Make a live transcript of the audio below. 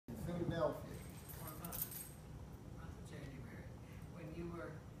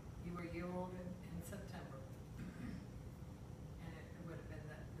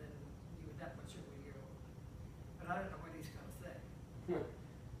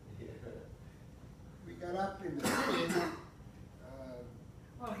got up in the spring.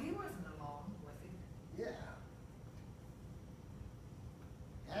 Well, he wasn't along, was he? Yeah.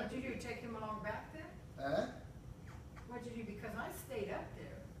 What'd you do, take him along back then? Huh? What'd you do, because I stayed up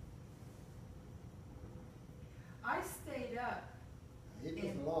there. I stayed up, It was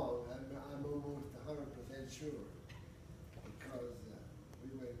And- long, I'm almost 100% sure, because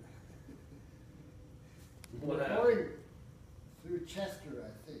we went, we What were happened? going through Chester,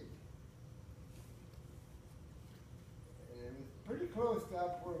 I think. And it was pretty close to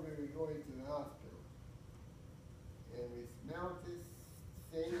up where we were going to the hospital. And we smelled this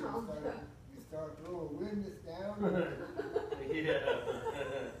thing, and Oh, we started blowing windows down. Yeah.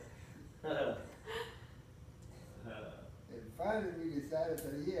 And finally we decided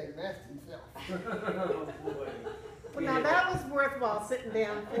that he had messed himself. Oh, boy. Well, now that was worthwhile sitting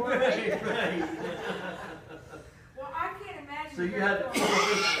down for, right? Right. well, I can't imagine. So you had that to.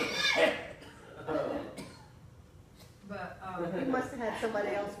 going- But, You must have had somebody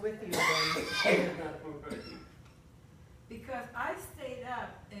else with you then. because I stayed up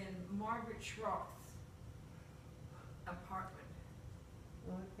in Margaret Schroth's apartment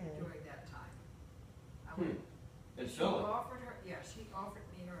Okay. during that time. I Hmm. went, And she so. offered her, yeah, she offered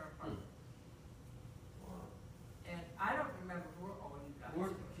me her apartment. And I don't remember where all you guys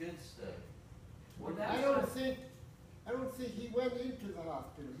Where'd were. the kids stay? Well, I that's don't what- think, he went into the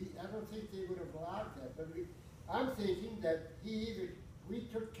hospital. I don't think they would have allowed that, but I'm thinking that we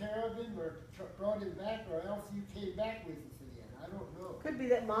took care of him or brought him back, or else you came back with us again. I don't know. Could be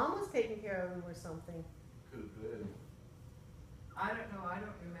that Mom was taking care of him or something. Could be. I don't know, I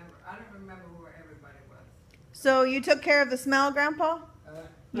don't remember. I don't remember where everybody was. So you took care of the smell, Grandpa?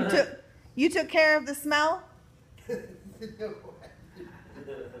 You took care of the smell? No,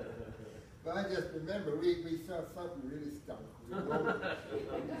 but I just remember we saw something really stunk.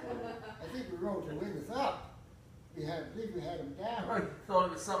 I think we rolled the windows up. I believe we had them I down. thought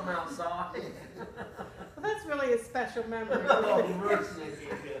it was something outside. Well, that's really a special memory. Oh, mercy.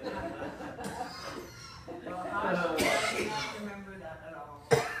 Well, I do not remember that at all.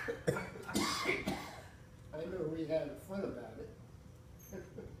 I know we had fun about it.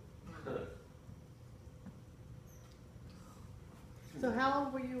 So how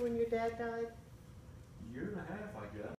old were you when your dad died? Year and a half, I guess.